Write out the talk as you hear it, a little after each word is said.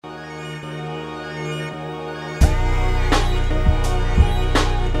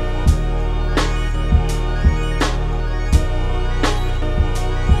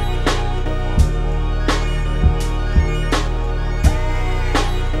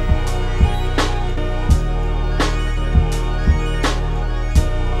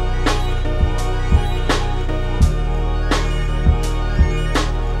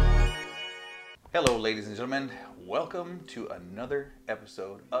gentlemen, welcome to another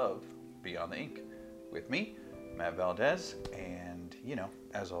episode of Beyond the Ink with me, Matt Valdez, and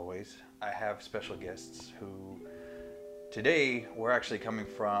as always, I have special guests who today we're actually coming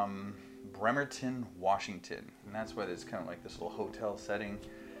from Bremerton, Washington, and that's why there's kind of like this little hotel setting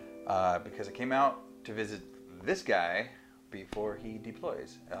because I came out to visit this guy before he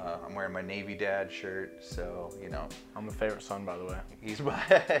deploys. I'm wearing my Navy Dad shirt, so I'm a favorite son, by the way. he's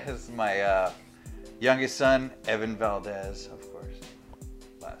my youngest son, Evan Valdez, of course.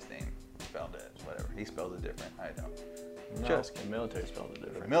 Last name Valdez, whatever. He spells it different. I don't. No, the military spells it The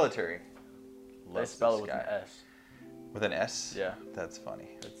different. military. They loves spell this it with guy. an S. With an S? Yeah. That's funny.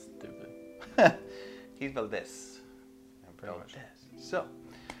 That's stupid. He's Valdez. Pretty much. So,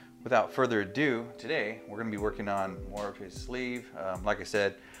 without further ado, today we're going to be working on more of his sleeve. Like I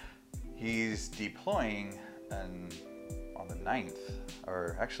said, he's deploying on the 9th,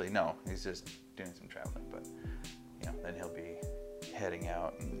 or actually no, he's just doing some traveling, but then he'll be heading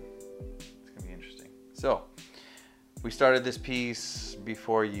out and it's going to be interesting. So, we started this piece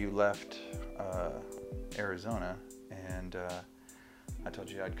before you left Arizona, and I told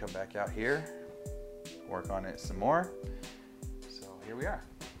you I'd come back out here, work on it some more. So here we are.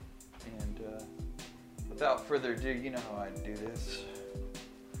 And without further ado, you know how I do this.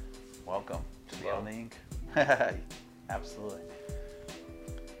 Welcome to Beyond the Ink. Absolutely.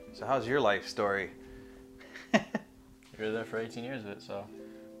 So how's your life story? You were there for 18 years of it, so.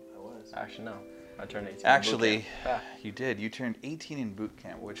 I was. Actually, no. I turned 18. in boot Actually, camp. you did. You turned 18 in boot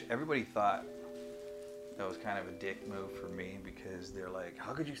camp, which everybody thought that was kind of a dick move for me because they're like,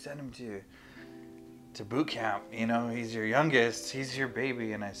 how could you send him to boot camp? He's your youngest. He's your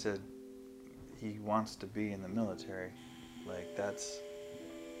baby. And I said, he wants to be in the military. Like, that's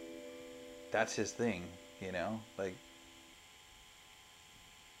his thing, Like,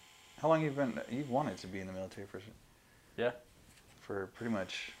 how long you've wanted to be in the military Yeah. for pretty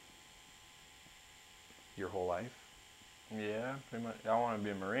much your whole life? Yeah, pretty much. I want to be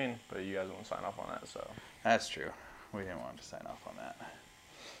a Marine, but you guys won't sign off on that, so. That's true. We didn't want to sign off on that.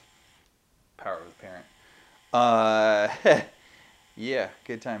 Power of the parent. Yeah,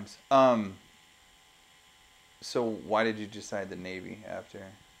 good times. So why did you decide the Navy after?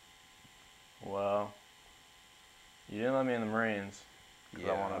 Well, you didn't let me in the Marines because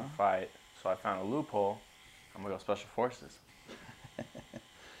I wanted to fight, so I found a loophole. I'm going to go Special Forces.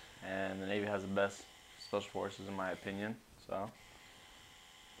 And the Navy has the best Special Forces in my opinion, so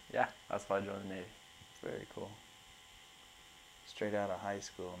yeah, that's why I joined the Navy. Very cool. Straight out of high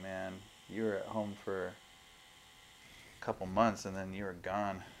school, man. You were at home for a couple months and then you were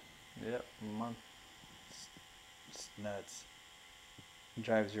gone. Yep, a month. It's nuts.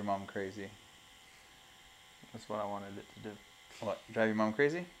 Drives your mom crazy. That's what I wanted it to do. What? Drive your mom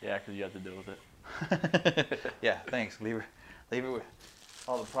crazy? Yeah, because you have to deal with it. Yeah, thanks. Leave it with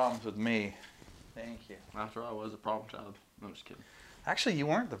all the problems with me. Thank you. After all, I was a problem child. No, I'm just kidding. Actually, you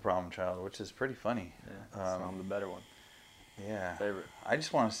weren't the problem child, which is pretty funny. Yeah, so I'm the better one. Yeah. Favorite. I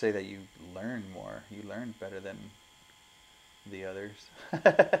just want to say that you learned more. You learned better than the others.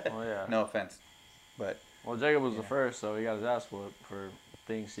 Well, yeah. No offense, but Well, Jacob was the first, so he got his ass whooped for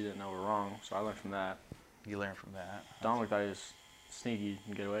things he didn't know were wrong, so I learned from that. you learned from that. Dominic thought he was sneaky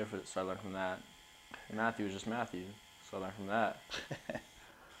and get away with it, so I learned from that. Matthew was just Matthew, so I learned from that.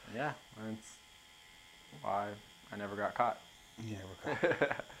 Yeah, that's why I never got caught. You never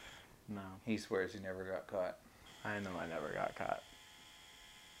caught. No, He swears he never got caught. I know I never got caught.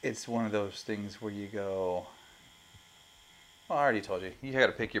 It's one of those things where you go, well, I already told you. You got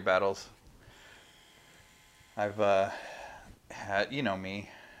to pick your battles. I've had, me,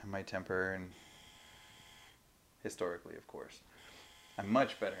 my temper, and historically, of course. I'm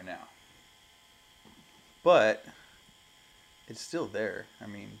much better now. But it's still there. I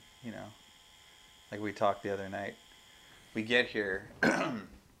mean, like we talked the other night. We get here.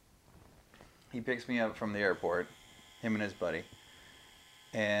 He picks me up from the airport, him and his buddy,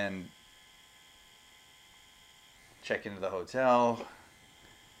 and check into the hotel.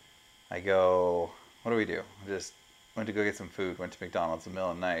 I go, what do we do? Just went to go get some food, went to McDonald's in the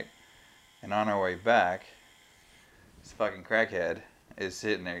middle of the night. And on our way back, this fucking crackhead is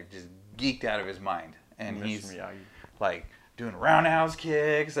sitting there just geeked out of his mind. And Mr. he's Miyagi. like doing roundhouse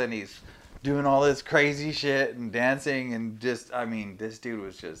kicks and he's doing all this crazy shit and dancing and just, I mean, this dude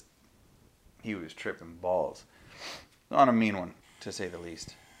was he was tripping balls. On a mean one, to say the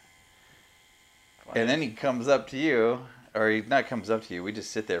least. And then he comes up to you, or he not comes up to you, we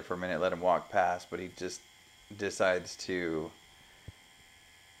just sit there for a minute, let him walk past, but he just decides to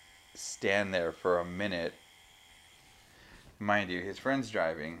stand there for a minute. Mind you, his friend's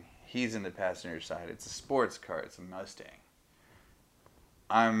driving. He's in the passenger side. It's a sports car. It's a Mustang.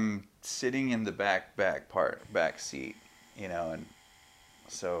 I'm sitting in the back seat, you know, and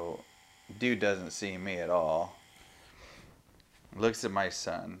so dude doesn't see me at all. Looks at my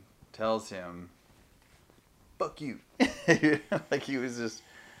son, tells him, "Fuck you." Like he was just,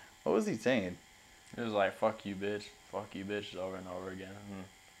 what was he saying? It was like, fuck you, bitch, over and over again. And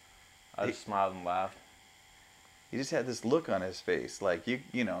I just smiled and laughed. He just had this look on his face, like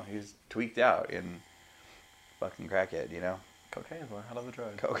you know, he's tweaked out and fucking crackhead, you know. Cocaine's one hell of a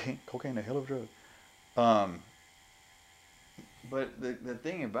drug. Cocaine, a hell of a drug. But the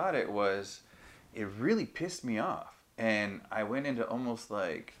thing about it was, it really pissed me off, and I went into almost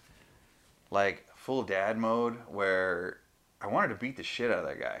like full dad mode where I wanted to beat the shit out of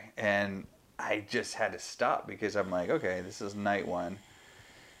that guy, and I just had to stop because I'm like, okay, this is night one.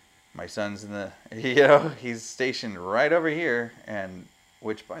 My son's in the, you know, he's stationed right over here, and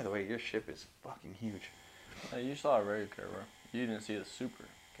which, by the way, your ship is fucking huge. Hey, you saw a regular carrier. You didn't see the super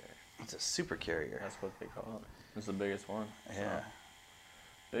carrier. It's a super carrier. That's what they call it. It's the biggest one. Yeah. So,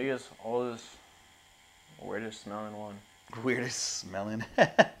 biggest, oldest, weirdest smelling one. Weirdest smelling.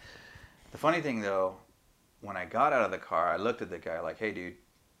 The funny thing though, when I got out of the car, I looked at the guy like, "Hey, dude,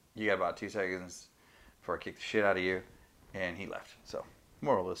 you got about 2 seconds before I kick the shit out of you," and he left. So,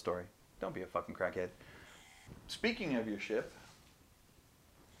 moral of the story: don't be a fucking crackhead. Speaking of your ship,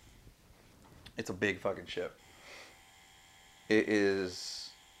 it's a big fucking ship. It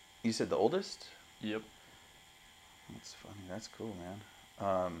is. You said the oldest? Yep. That's funny. That's cool,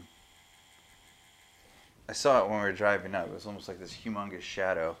 man. I saw it when we were driving up. It was almost like this humongous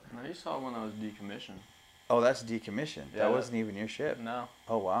shadow. No, you saw one that was decommissioned. Oh, that's decommissioned. Yeah, that wasn't even your ship. No.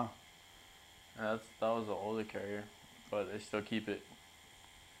 Oh, wow. That was the older carrier, but they still keep it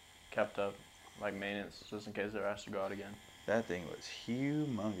kept up, like maintenance, just in case it has to go out again. That thing was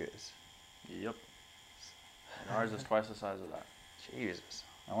humongous. Yep. And ours is twice the size of that. Jesus.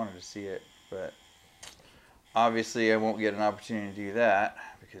 I wanted to see it, but obviously I won't get an opportunity to do that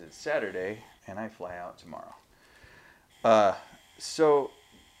because it's Saturday and I fly out tomorrow. So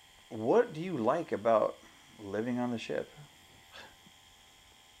what do you like about living on the ship?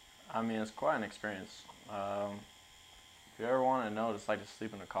 I mean, it's quite an experience. If you ever want to know what it's like to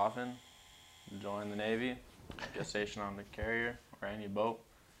sleep in a coffin, join the Navy, get stationed on the carrier or any boat,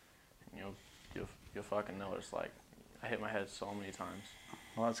 and you'll fucking know what it's like. I hit my head so many times.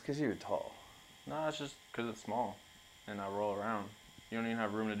 Well, it's because you're tall. No, it's just because it's small, and I roll around. You don't even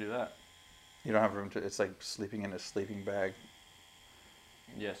have room to do that. You don't have room to. It's like sleeping in a sleeping bag.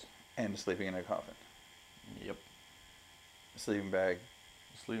 Yes. And sleeping in a coffin. Yep. A sleeping bag.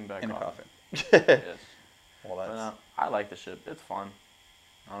 Sleeping bag in coffin. a coffin. Yes. Well, that's. But, I like the ship. It's fun.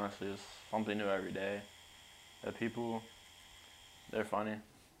 Honestly, it's something new every day. The people, they're funny.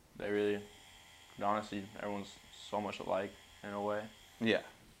 They really, honestly, everyone's so much alike in a way. Yeah.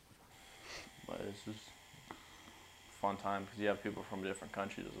 But it's just a fun time because you have people from different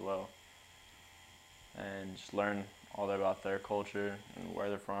countries as well. And just learn all about their culture and where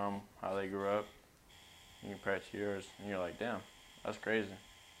they're from, how they grew up. You compare it to yours, and you're like, damn, that's crazy.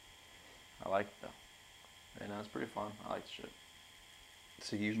 I like it though. And it's pretty fun. I like the shit.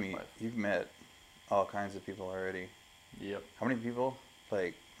 So you've met all kinds of people already. Yep. How many people?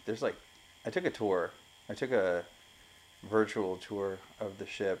 Like, there's like, I took a tour. I took a virtual tour of the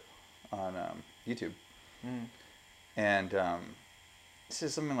ship on YouTube. Mm. And this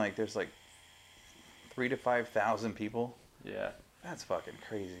is something like there's like 3,000 to 5,000 people. Yeah. That's fucking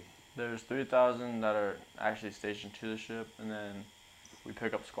crazy. There's 3,000 that are actually stationed to the ship, and then we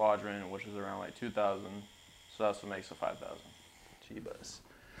pick up squadron, which is around like 2,000. So that's what makes it 5,000. Jeebus.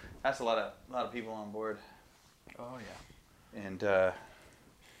 That's a lot of people on board. Oh yeah. And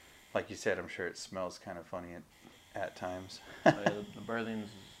like you said, I'm sure it smells kind of funny at times. The berthing's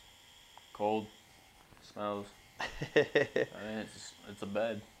cold, smells. I mean, it's a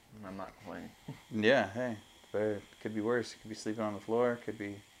bed. I'm not complaining. Yeah, hey, but it could be worse. Could be sleeping on the floor. Could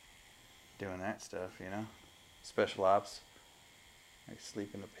be doing that stuff, you know. Special ops, like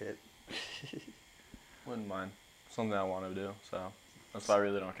sleep in the pit. Wouldn't mind. Something I want to do, so that's why I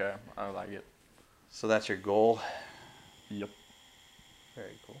really don't care. I like it. So that's your goal? Yep.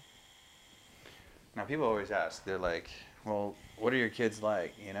 Very cool. Now people always ask, they're like, well, what are your kids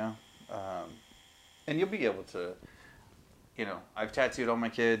like, you know? And you'll be able to, you know, I've tattooed all my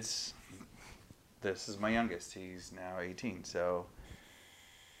kids. This is my youngest. He's now 18. So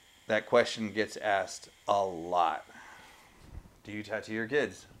that question gets asked a lot. Do you tattoo your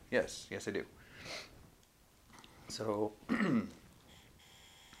kids? Yes. Yes, I do. So,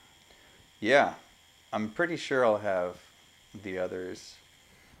 yeah, I'm pretty sure I'll have the others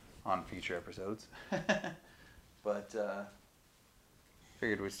on future episodes. But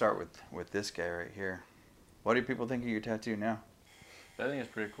figured we'd start with this guy right here. What do people think of your tattoo now? I think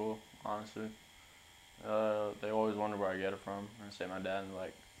it's pretty cool, honestly. They always wonder where I get it from. I say my dad, and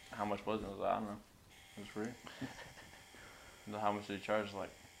like, how much was it? I was like, I don't know. It was free. How much did he charge?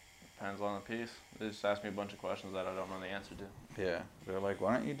 Like, depends on the piece. They just ask me a bunch of questions that I don't know the answer to. Yeah, they're like,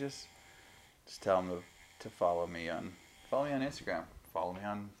 why don't you just tell them to follow me on Instagram, follow me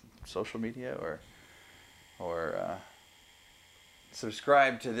on social media, or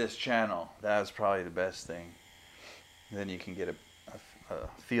subscribe to this channel. That's probably the best thing. Then you can get a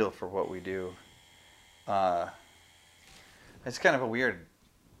feel for what we do. It's kind of a weird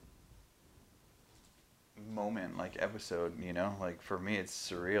moment, like episode, you know, like for me it's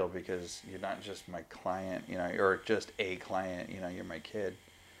surreal because you're not just my client, you know, or just a client, you know, you're my kid.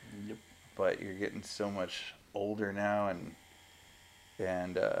 Yep. But you're getting so much older now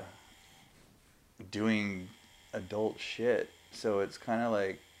and doing adult shit, so it's kind of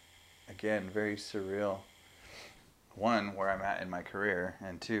like, again, very surreal. One, where I'm at in my career,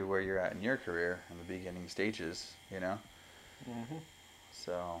 and two, where you're at in your career in the beginning stages, you know. Mm-hmm.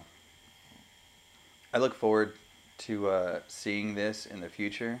 So I look forward to seeing this in the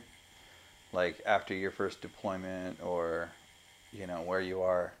future, like after your first deployment, or, you know, where you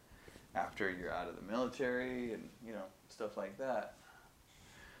are after you're out of the military, and, you know, stuff like that.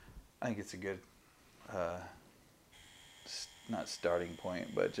 I think it's a good, not starting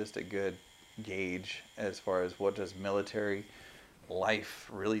point, but just a good gauge as far as what does military life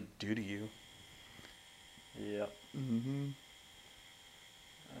really do to you. Yep. Mm-hmm.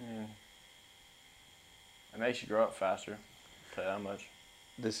 I mean, it makes you grow up faster. I'll tell you that much.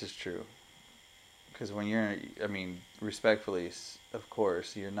 This is true. Because when you're, I mean, respectfully, of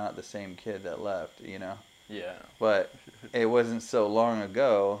course, you're not the same kid that left, you know? Yeah. But it wasn't so long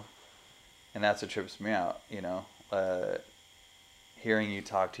ago, and that's what trips me out, you know? Hearing you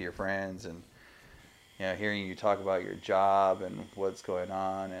talk to your friends, and, you know, hearing you talk about your job and what's going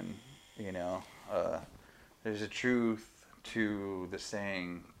on, and, you know, there's a truth to the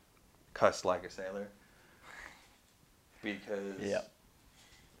saying, cuss like a sailor. Because...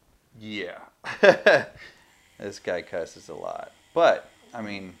 Yeah. This guy cusses a lot. But, I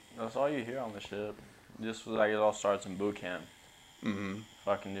mean... That's all you hear on the ship. Just like it all starts in boot camp. Mm-hmm.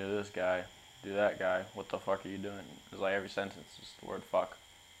 Fucking do this guy, do that guy. What the fuck are you doing? It's like every sentence is the word fuck.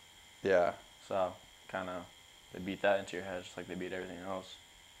 Yeah. So, kind of, they beat that into your head just like they beat everything else.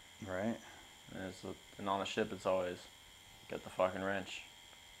 Right. And on the ship, it's always, get the fucking wrench.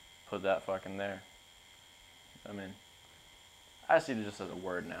 Put that fucking there. I mean, I see it just as a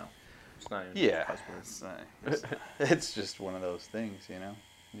word now. It's not even a cuss word. It's just one of those things, you know?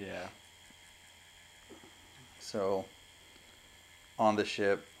 Yeah. So, on the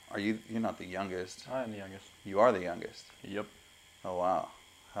ship, you're not the youngest. I am the youngest. You are the youngest. Yep. Oh, wow.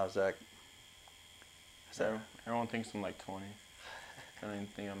 How's that? Everyone thinks I'm like 20. I don't even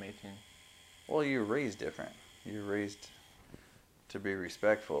think I'm 18. Well, you're raised different. You're raised to be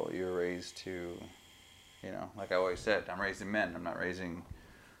respectful. You're raised to, you know, like I always said, I'm raising men. I'm not raising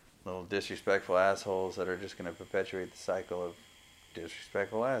little disrespectful assholes that are just going to perpetuate the cycle of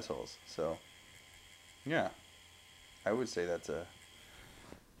disrespectful assholes. So, yeah, I would say it's a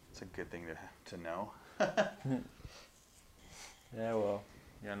good thing to know. Yeah, well,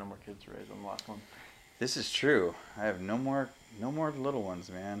 you got no more kids to raise. I'm the last one. This is true. I have no more little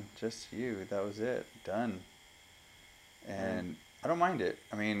ones, man. Just you. That was it. Done. And I don't mind it.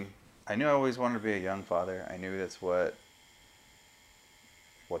 I mean, I knew I always wanted to be a young father. I knew that's what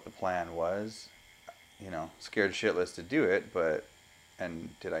the plan was. You know, scared shitless to do it, and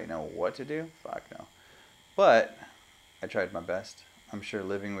did I know what to do? Fuck no. But I tried my best. I'm sure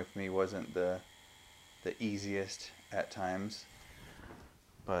living with me wasn't the easiest at times.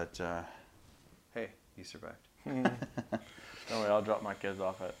 But hey, you survived. Don't worry, I'll drop my kids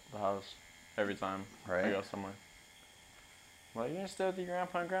off at the house every time I go somewhere. Well, you're going to stay with your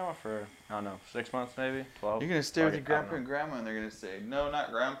grandpa and grandma for, I don't know, 6 months maybe? 12? You're going to stay with your grandpa and grandma, and they're going to say, no,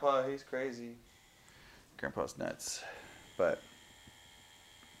 not grandpa, he's crazy. Grandpa's nuts. But,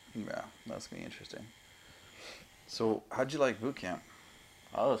 yeah, that's going to be interesting. So, how'd you like boot camp?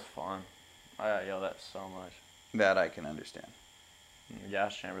 Oh, it was fun. I got yelled at so much. That I can understand. In the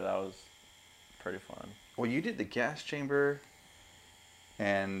gas chamber, that was pretty fun. Well, you did the gas chamber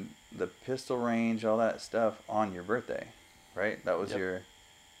and the pistol range, all that stuff on your birthday, right? That was that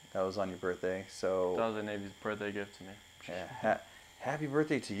was on your birthday. So that was the Navy's birthday gift to me. Yeah, happy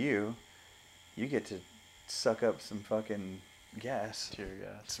birthday to you. You get to suck up some fucking gas. Tear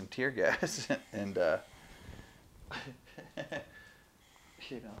gas. Some tear gas. And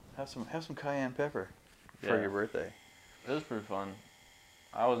You know, have some cayenne pepper for Yeah. your birthday. It was pretty fun.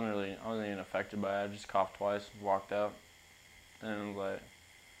 I wasn't even affected by it. I just coughed twice, walked out, and it was like,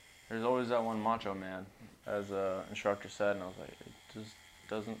 there's always that one macho man, as the instructor said, and I was like, it just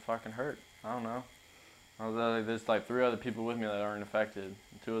doesn't fucking hurt. I don't know. I was like, there's like 3 other people with me that aren't affected.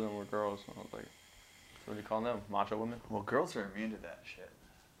 2 of them were girls. And I was like, what do you call them? Macho women? Well, girls are immune to that shit.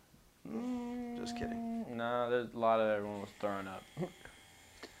 Just kidding. Nah, there's a lot of everyone was throwing up.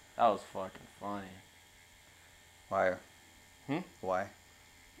 That was fucking funny. Why? Hmm? Why?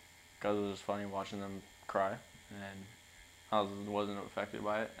 Because it was funny watching them cry, and I wasn't affected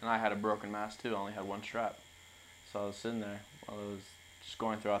by it. And I had a broken mask too. I only had 1 strap. So I was sitting there while it was just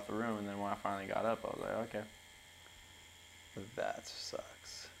going throughout the room, and then when I finally got up, I was like, okay. That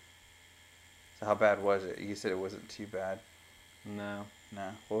sucks. So how bad was it? You said it wasn't too bad. No. No.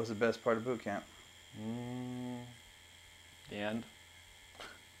 What was the best part of boot camp? The end.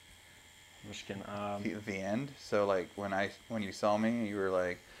 I'm just kidding. The end. So like when you saw me, you were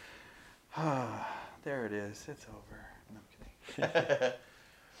like, ah, there it is. It's over. No,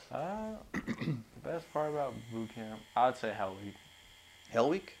 I'm kidding. The best part about boot camp, I would say Hell Week. Hell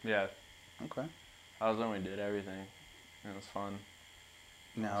Week? Yeah, Okay. I was when we did everything. It was fun.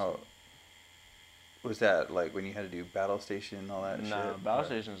 Now, was that like when you had to do battle station and all that shit? No, Battle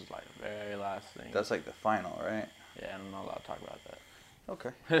Stations is like the very last thing. That's like the final, right? Yeah, I'm not allowed to talk about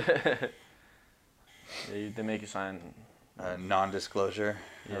Okay. that. Yeah, they make you sign. Non-disclosure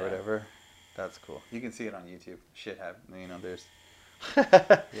or Yeah. whatever. That's cool. You can see it on YouTube. Shit happened. You know, there's.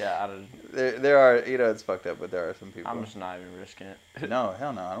 Yeah, there are, you know, it's fucked up, but there are some people. I'm just not even risking it. No,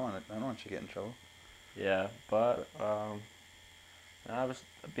 hell no. I don't want you to get in trouble. Yeah, but I was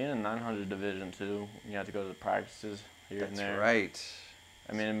being in 900 Division too. You have to go to the practices here and That's there. right.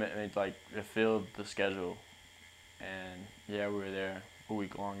 I mean, it filled the schedule, and yeah, we were there a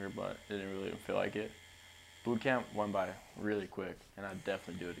week longer, but it didn't really feel like it. Boot camp went by really quick, and I'd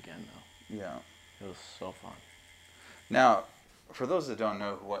definitely do it again though. Yeah. It was so fun. Now, for those that don't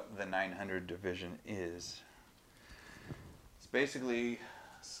know what the 900 Division is, it's basically a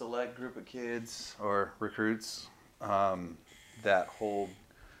select group of kids or recruits that hold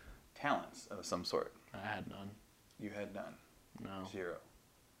talents of some sort. I had none. You had none. No. 0.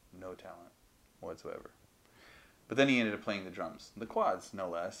 No talent whatsoever. But then he ended up playing the drums. The quads, no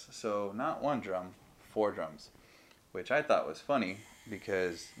less. So not 1 drum, 4 drums. Which I thought was funny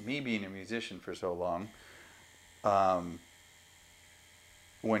because me being a musician for so long,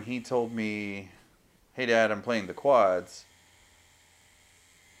 when he told me, hey Dad, I'm playing the quads.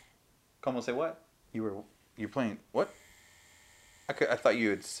 Como say what? You're playing what? I thought you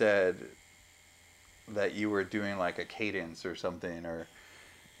had said that you were doing like a cadence or something, or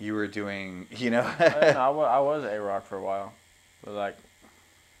you were doing, you know. I was A-Rock for a while, for like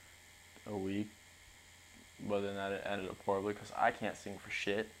a week, but then that ended up horribly because I can't sing for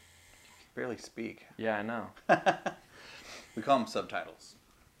shit. Barely speak. Yeah, I know. We call them subtitles,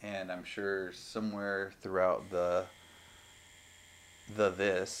 and I'm sure somewhere throughout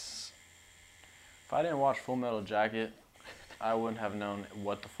this. If I didn't watch Full Metal Jacket, I wouldn't have known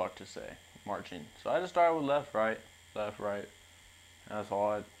what the fuck to say marching. So I just started with left, right. And that's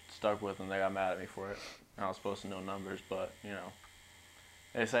all I stuck with, and they got mad at me for it. And I was supposed to know numbers, but, you know.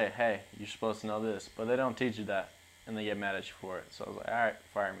 They say, hey, you're supposed to know this, but they don't teach you that, and they get mad at you for it. So I was like, all right,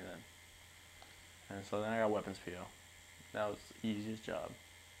 fire me then. And so then I got weapons PO. That was the easiest job.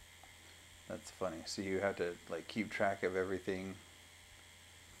 That's funny. So you have to like keep track of everything,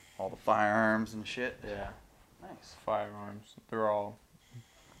 all the firearms and shit. Yeah. Nice. Firearms. They're all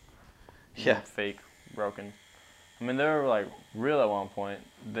Yeah. fake, broken. I mean, they were like real at one point.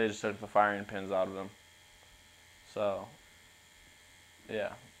 They just took the firing pins out of them. So,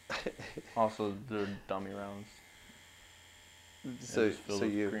 yeah. Also, they're dummy rounds. So Just filled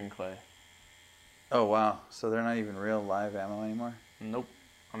with green clay. Oh wow. So they're not even real live ammo anymore. Nope.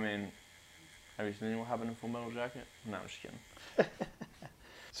 I mean, have you seen what happened in Full Metal Jacket? No, I'm just kidding.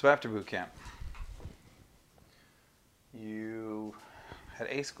 So after boot camp, you had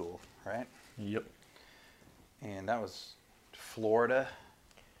A school, right? Yep. And that was Florida.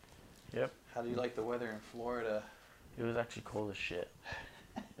 Yep. How do you like the weather in Florida? It was actually cold as shit.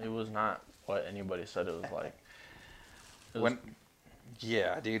 It was not what anybody said it was like. It was,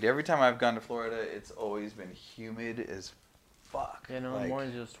 Yeah, dude. Every time I've gone to Florida, it's always been humid as fuck. yeah, no, in Like, the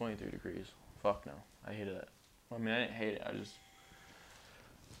mornings it was 23 degrees. Fuck no. I hated it. I mean, I didn't hate it.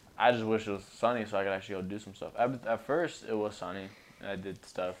 I just wish it was sunny so I could actually go do some stuff. At first, it was sunny, and I did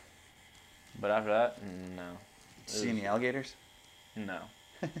stuff. But after that, no. See any alligators? No.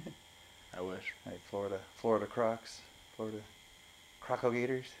 I wish. Like Florida Crocs, Florida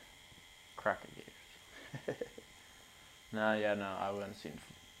Crocogators? Cracker gators. No, I wouldn't seen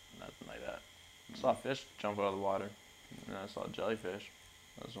nothing like that. I saw fish jump out of the water, and I saw jellyfish.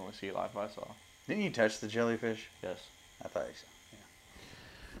 That was the only sea life I saw. Didn't you touch the jellyfish? Yes. I thought so.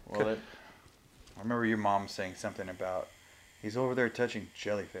 Yeah. Well, I remember your mom saying something about he's over there touching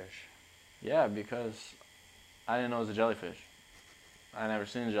jellyfish. yeah, because I didn't know it was a jellyfish. I never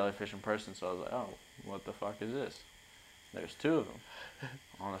seen a jellyfish in person, so I was like, oh, what the fuck is this? There's two of them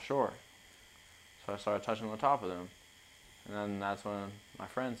on the shore. So I started touching the top of them. And then that's when my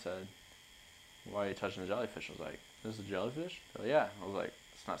friend said, why are you touching the jellyfish? I was like, this is a jellyfish? They're like, yeah. I was like,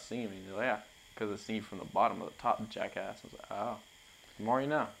 it's not stinging me. They're like, yeah, because it's stinging from the bottom of the top, jackass. I was like, oh, the more you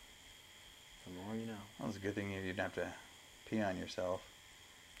know. The more you know. That was a good thing you didn't have to pee on yourself.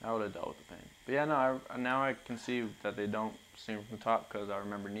 I would have dealt with the pain. But yeah, no, now I can see that they don't sting from the top because I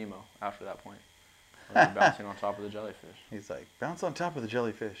remember Nemo after that point. When they were bouncing on top of the jellyfish. He's like, bounce on top of the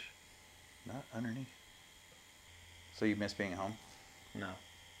jellyfish, not underneath. So you miss being home? No.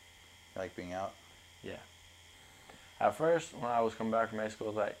 You like being out? Yeah. At first, when I was coming back from Mexico, I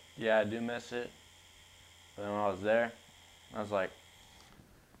was like, yeah, I do miss it. But then when I was there, I was like,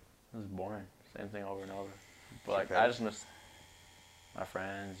 this is boring. Same thing over and over. But like, I just miss my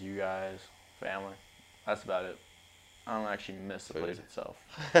friends, you guys, family. That's about it. I don't actually miss the place itself.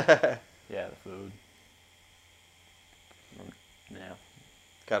 Yeah, the food. Yeah.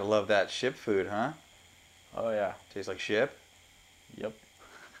 Gotta love that ship food, huh? Oh, yeah. Tastes like ship? Yep.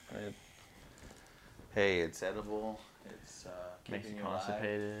 Hey, it's edible. It's Makes keeping you you alive.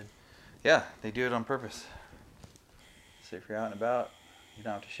 constipated. Yeah, they do it on purpose. So if you're out and about, you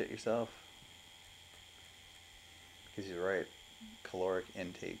don't have to shit yourself. Because you're right. Caloric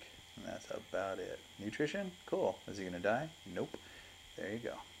intake. And that's about it. Nutrition? Cool. Is he going to die? Nope. There you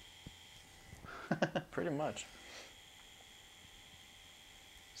go. Pretty much.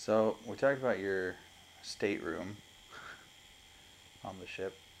 So we talked about your stateroom on the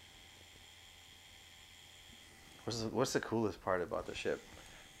ship. What's the coolest part about the ship?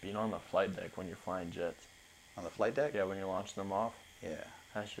 Being on the flight deck when you're flying jets. On the flight deck? Yeah, when you're launching them off. Yeah.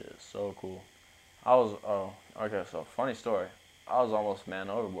 That shit is so cool. Okay, so funny story. I was almost man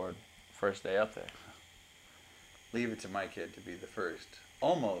overboard first day up there. Leave it to my kid to be the first.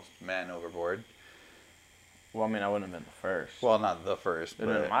 Almost man overboard. Well, I mean, I wouldn't have been the first. Well, not the first, It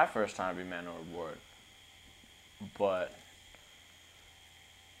would have been my first time to be man overboard. But,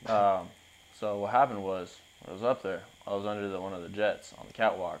 so what happened was, when I was up there, I was under one of the jets on the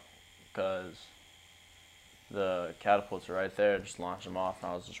catwalk because the catapults are right there, just launched them off, and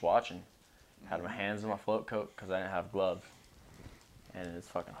I was just watching. Had my hands in my float coat because I didn't have gloves. And it's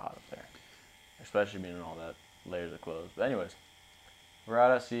fucking hot up there. Especially being in all that layers of clothes. But anyways, we're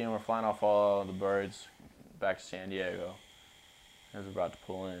out at sea and we're flying off all the birds back to San Diego as we're about to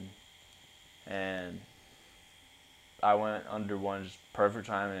pull in. And I went under one, just perfect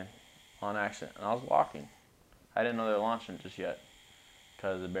timing, on accident. And I was walking. I didn't know they were launching just yet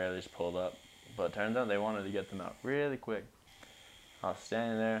because it barely just pulled up. But it turns out they wanted to get them out really quick. I was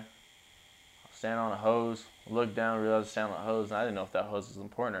standing there. Stand on a hose, looked down, realized I was standing on a hose, and I didn't know if that hose was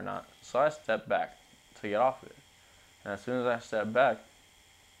important or not. So I stepped back to get off of it. And as soon as I stepped back,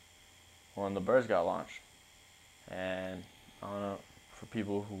 one of the birds got launched. And I don't know, for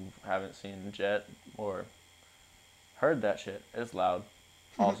people who haven't seen the jet or heard that shit, it's loud,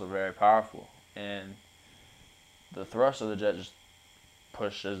 also very powerful. And the thrust of the jet just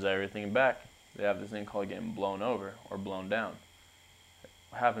pushes everything back. They have this thing called getting blown over or blown down.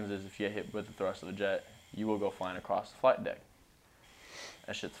 What happens is if you get hit with the thrust of a jet, you will go flying across the flight deck.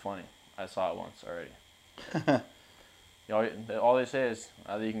 That shit's funny. I saw it once already. All they say is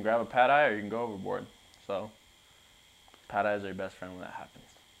either you can grab a pad-eye or you can go overboard. So, pad-eyes are your best friend when that happens.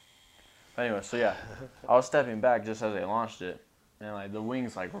 But anyway, so yeah, I was stepping back just as they launched it, and like the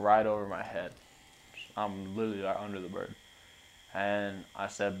wings like right over my head. I'm literally right under the bird, and I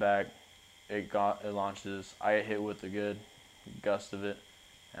stepped back. It launches. I get hit with a good gust of it.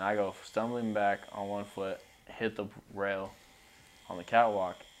 And I go stumbling back on one foot, hit the rail on the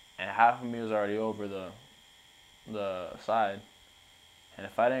catwalk, and half of me was already over the side. And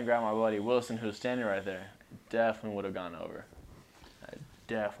if I didn't grab my buddy Wilson, who was standing right there, I definitely would have gone over. I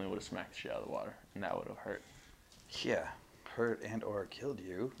definitely would have smacked the shit out of the water, and that would have hurt. Yeah, hurt and or killed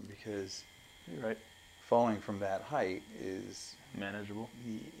you because You're right. falling from that height is Manageable.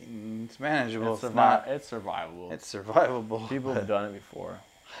 It's manageable. It's survivable. It's survivable. People have done it before.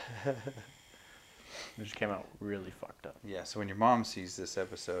 It just came out really fucked up. Yeah, so when your mom sees this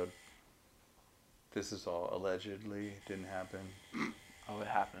episode, this is all allegedly didn't happen. Oh, it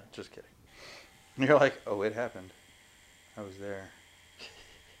happened. Just kidding. You're like, oh, it happened. I was there.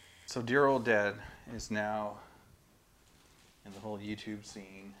 So dear old dad is now in the whole YouTube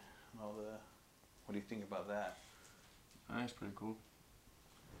scene. All the, what do you think about that? That's pretty cool.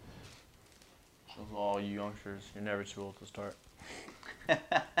 So all you youngsters, you're never too old to start. It's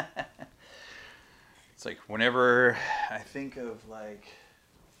like whenever I think of like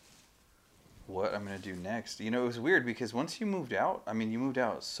what I'm gonna do next, you know, it was weird because once you moved out, I mean, you moved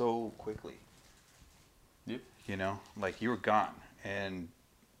out so quickly. Yep. You know, like you were gone, and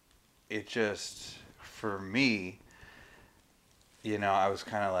it just, for me, you know, I was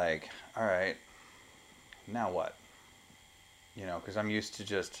kind of like, all right, now what? You know, because I'm used to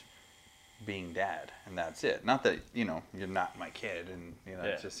just being dad, and that's it. Not that, you know, you're not my kid, and, you know,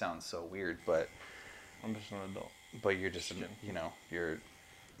 Yeah. it just sounds so weird, but I'm just an adult. but you're just, Skin. you know, you're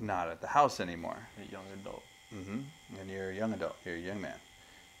not at the house anymore. A young adult. And you're a young adult. You're a young man.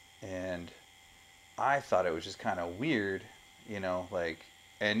 And I thought it was just kind of weird, you know, like,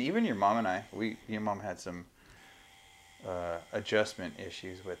 and even your mom and I, your mom had some adjustment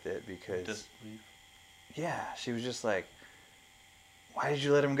issues with it because, Disbelief. yeah, she was just like, why did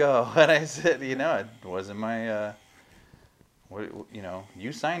you let him go? And I said, you know, it wasn't my, you know,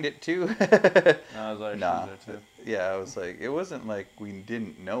 you signed it too. No, I was actually Nah. there too. Yeah, I was like, it wasn't like we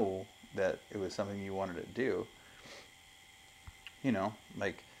didn't know that it was something you wanted to do. You know,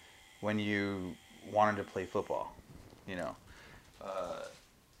 like when you wanted to play football, you know.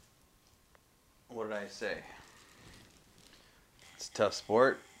 What did I say? It's a tough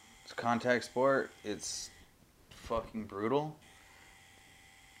sport. It's a contact sport. It's fucking brutal.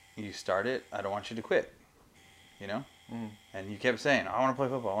 You start it. I don't want you to quit. You know? Mm. And you kept saying, I want to play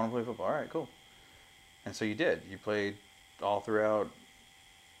football. I want to play football. All right, cool. And so you did. You played all throughout,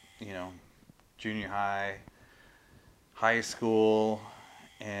 you know, junior high, high school,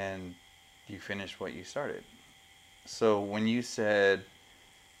 and you finished what you started. So when you said,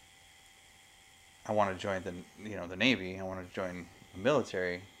 I want to join the Navy, I want to join the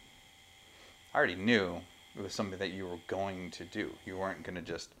military, I already knew it was something that you were going to do. You weren't going to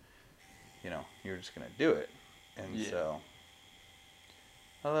just, you know, you were just going to do it. And Yeah. so,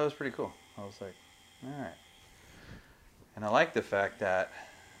 oh, that was pretty cool. I was like, all right. And I like the fact that,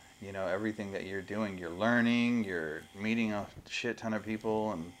 you know, everything that you're doing, you're learning, you're meeting a shit ton of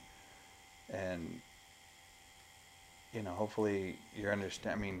people, and you know, hopefully you're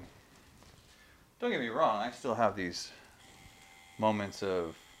I mean, don't get me wrong, I still have these moments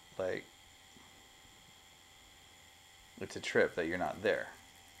of like, it's a trip that you're not there,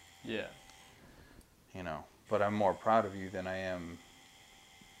 Yeah. you know, but I'm more proud of you than I am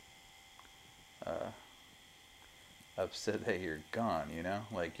upset that you're gone, you know,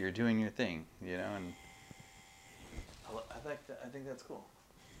 like you're doing your thing, you know, and I like that. I think that's cool.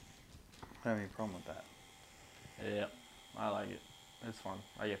 I don't have any problem with that. Yeah. I like it. It's fun.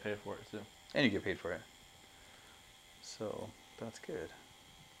 I get paid for it too. And you get paid for it. So, that's good.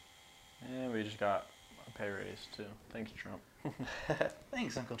 And we just got a pay raise too. Thanks, Trump.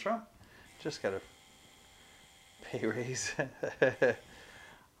 Thanks, Uncle Trump. Just got a pay raise.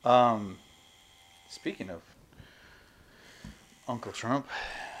 Speaking of Uncle Trump,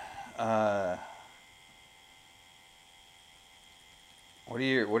 what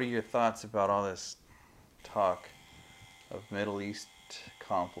are your thoughts about all this talk of Middle East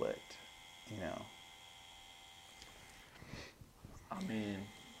conflict? You know. I mean,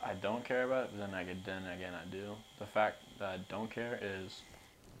 I don't care about it, but then again I do. The fact that I don't care is,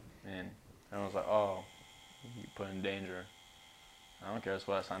 man, everyone's like, oh, you put in danger. I don't care. That's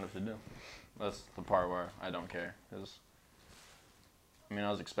what I signed up to do. That's the part where I don't care. 'Cause, I mean,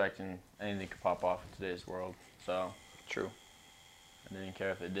 I was expecting anything could pop off in today's world, so True. I didn't care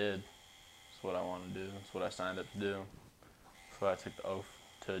if it did. It's what I want to do. It's what I signed up to do. It's what I took the oath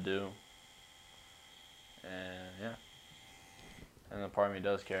to do. And yeah. And the part of me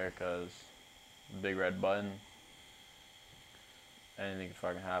does care because the big red button, anything could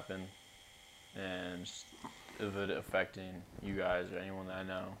fucking happen. And just of it affecting you guys or anyone that I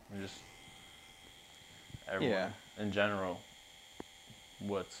know, and just everyone in general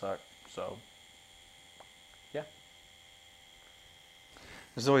would suck. So, yeah.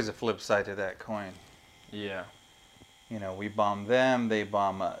 There's always a flip side to that coin. Yeah. You know, we bomb them, they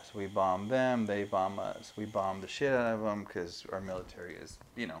bomb us. We bomb them, they bomb us. We bomb the shit out of them because our military is,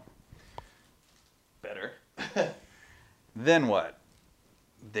 you know, better. Then what?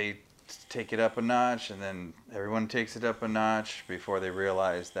 They take it up a notch, and then everyone takes it up a notch before they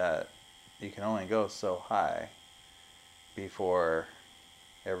realize that you can only go so high before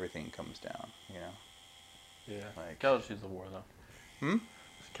everything comes down, you know? Yeah. Like- Casualties of war, though. Hmm?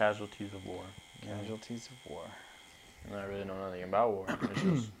 It's casualties of war. Casualties of war. And I really know nothing about war. It's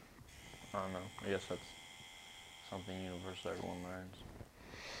just I don't know. I guess that's something universal everyone learns.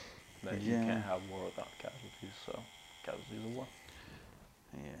 That Yeah. you can't have war without casualties, so casualties of war.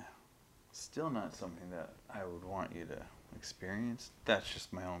 Yeah. Still not something that I would want you to experience. That's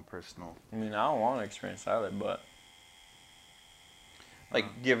just my own personal. I mean, I don't want to experience either, but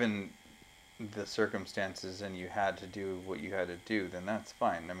Like, given the circumstances and you had to do what you had to do, then that's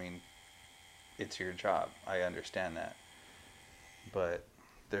fine. I mean, it's your job. I understand that. But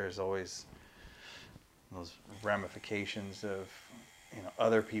there's always those ramifications of,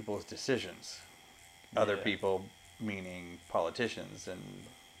 other people's decisions. Other Yeah. people, meaning politicians, and,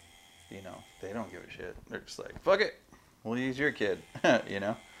 they don't give a shit. They're just like, fuck it, we'll use your kid,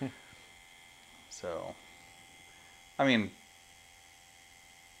 So, I mean,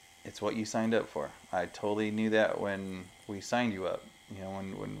 it's what you signed up for. I totally knew that when we signed you up,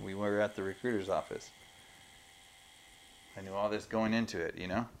 when we were at the recruiter's office. I knew all this going into it,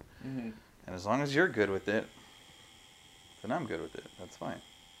 Mm-hmm. And as long as you're good with it, then I'm good with it. That's fine.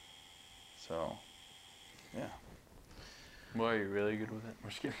 So, yeah. Well, are you really good with it? I'm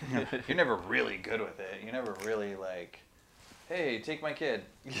just kidding. You're never really good with it. You're never really like, hey, take my kid.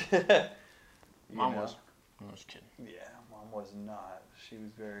 Mom was. I was kidding. Yeah, Mom was not. She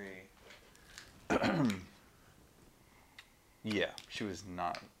was very... yeah, she was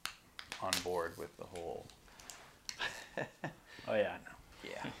not on board with the whole... Oh, yeah, I know.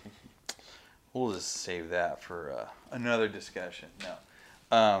 Yeah. We'll just save that for another discussion.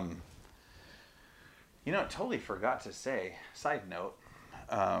 No. Totally forgot to say, side note,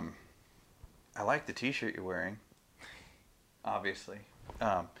 I like the t-shirt you're wearing, obviously.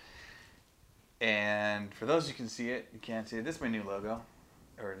 And for those who can see it, you can't see it, this is my new logo,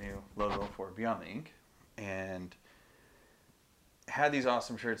 or new logo for Beyond the Ink. And had these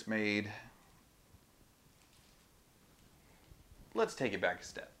awesome shirts made. Let's take it back a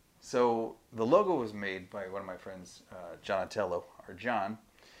step. So the logo was made by one of my friends, Jonatello, or John,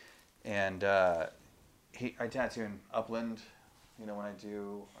 and I tattoo in Upland, when I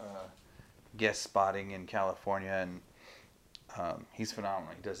do guest spotting in California, and he's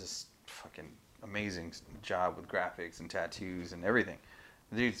phenomenal. He does this fucking amazing job with graphics and tattoos and everything.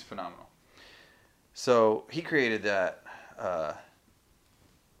 The dude's phenomenal. So he created that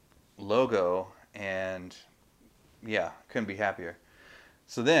logo, and yeah, couldn't be happier.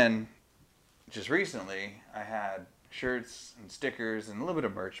 So then, just recently, I had shirts and stickers and a little bit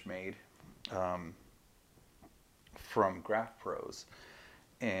of merch made from Graph Pros.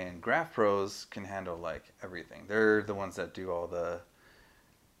 And Graph Pros can handle like everything. They're the ones that do all the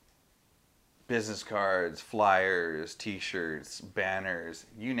business cards, flyers, t-shirts, banners,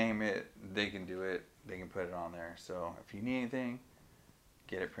 you name it, they can do it. They can put it on there. So if you need anything,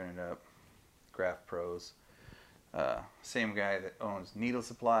 get it printed up. Graph Pros. Same guy that owns Needle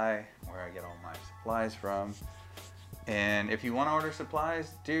Supply, where I get all my supplies from. And if you want to order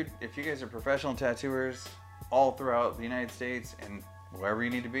supplies, dude, if you guys are professional tattooers all throughout the United States and wherever you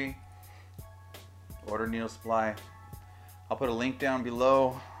need to be, order Needle Supply. I'll put a link down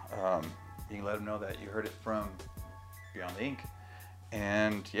below. You can let them know that you heard it from Beyond the Ink.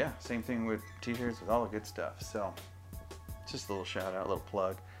 And yeah, same thing with t-shirts, with all the good stuff. So just a little shout out, a little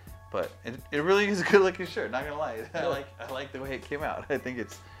plug. But it really is a good looking shirt, not gonna lie. I like the way it came out. I think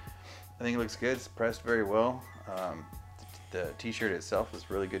it looks good. It's pressed very well. The t-shirt itself is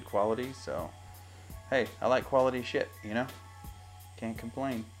really good quality, so hey, I like quality shit, Can't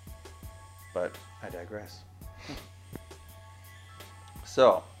complain. But I digress.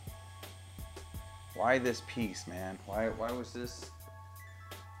 So, why this piece, man? Why was this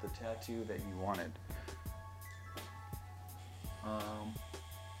the tattoo that you wanted?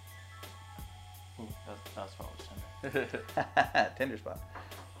 That's what I was saying. Tender spot.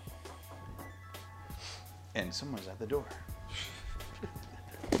 And someone's at the door.